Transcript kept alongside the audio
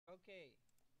Okay,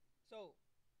 so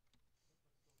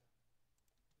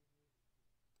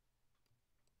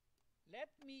let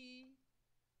me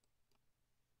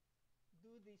do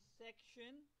this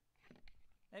section.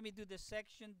 Let me do the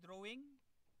section drawing.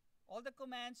 All the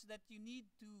commands that you need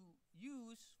to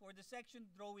use for the section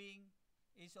drawing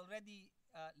is already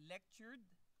lectured.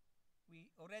 We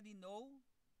already know.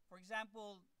 For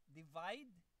example,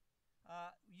 divide.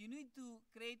 You need to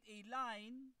create a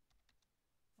line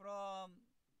from,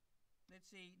 let's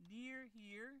say, near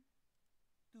here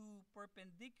to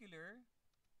perpendicular,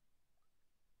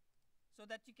 so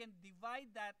that you can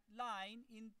divide that line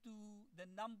into the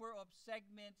number of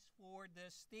segments for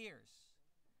the stairs.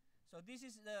 So this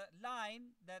is the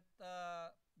line that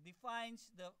defines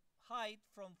the height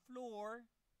from floor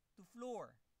to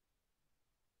floor,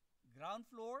 ground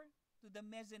floor to the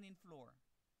mezzanine floor.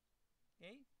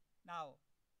 Okay? Now,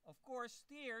 of course,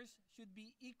 stairs should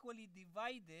be equally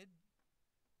divided,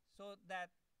 so that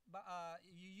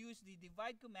you use the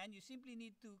divide command. You simply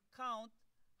need to count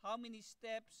how many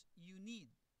steps you need.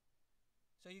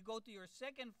 So you go to your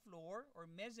second floor or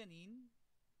mezzanine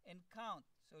and count.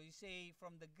 So you say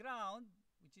from the ground,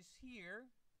 which is here,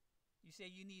 you say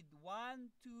you need 1,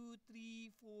 2,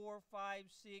 3, 4, 5,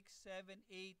 6, 7,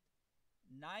 8,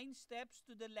 9 steps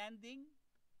to the landing,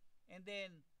 and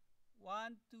then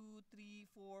 1, 2, 3,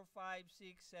 4, 5,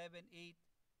 6, 7, 8,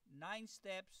 9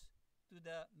 steps to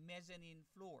the mezzanine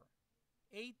floor.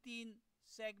 18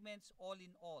 segments all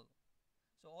in all.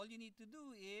 So all you need to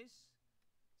do is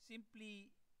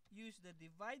simply use the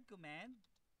divide command.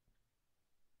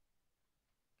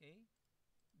 Okay,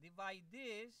 divide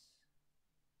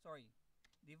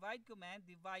command,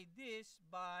 divide this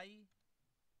by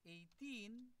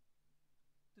 18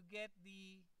 to get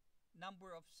the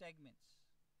number of segments.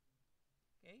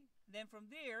 Okay, and then from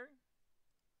there,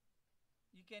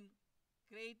 you can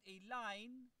create a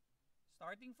line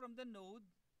starting from the node,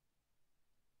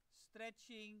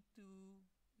 stretching to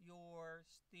your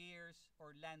stairs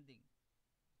or landing.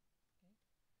 Okay,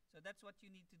 so that's what you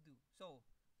need to do. So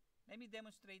let me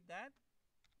demonstrate that.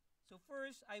 So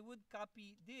first, I would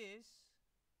copy this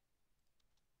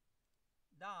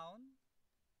down,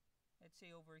 let's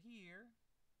say over here,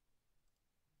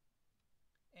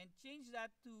 and change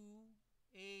that to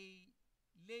a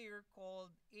layer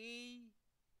called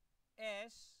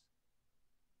AS.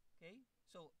 Okay,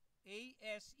 so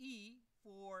ASE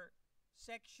for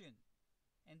section,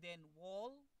 and then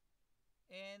wall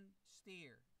and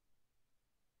stair.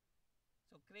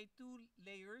 So create two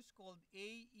layers called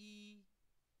AE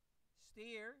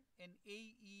stair and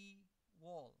AE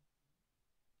wall.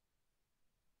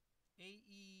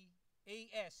 ASE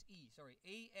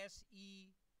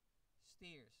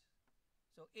stairs.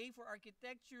 So A for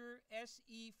architecture,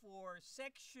 SE for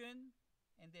section,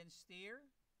 and then stair.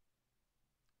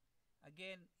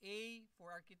 Again, A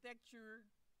for architecture,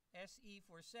 SE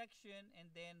for section,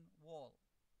 and then wall.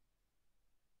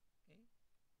 Okay.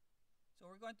 So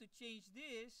we're going to change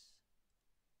this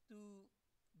to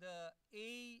the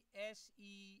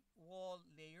ASE wall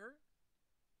layer.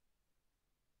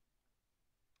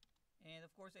 And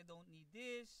of course, I don't need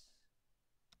this.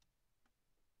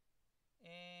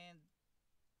 And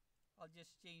I'll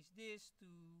just change this to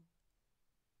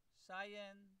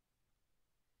cyan.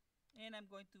 And I'm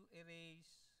going to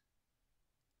erase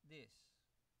this.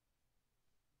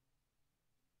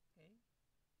 Okay.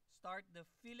 Start the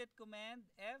fillet command,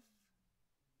 F.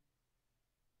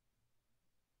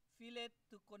 Fillet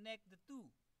to connect the two.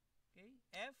 Okay,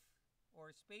 F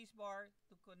or spacebar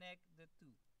to connect the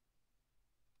two.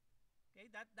 Okay,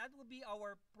 that will be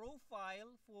our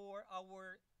profile for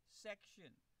our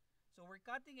section. So we're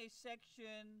cutting a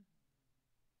section.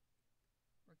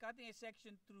 We're cutting a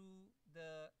section through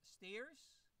the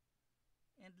stairs,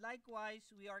 and likewise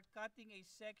we are cutting a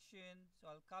section.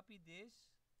 So I'll copy this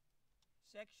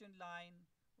section line.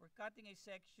 We're cutting a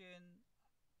section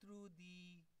through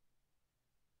the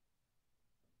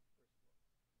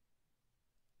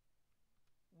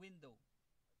window.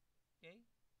 Okay,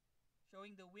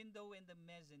 showing the window and the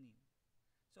mezzanine.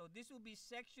 So this will be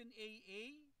section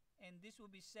AA, and this will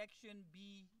be section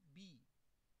BB.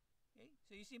 Okay,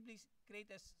 so you simply create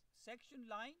a section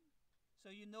line so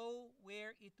you know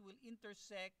where it will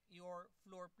intersect your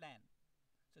floor plan.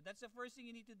 So that's the first thing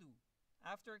you need to do.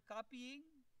 After copying,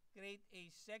 create a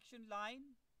section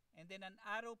line and then an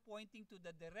arrow pointing to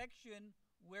the direction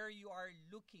where you are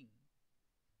looking.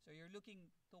 So you're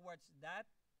looking towards that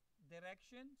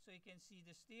direction so you can see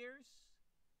the stairs.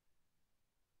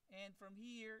 And from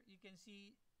here, you can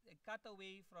see a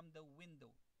cutaway from the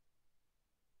window.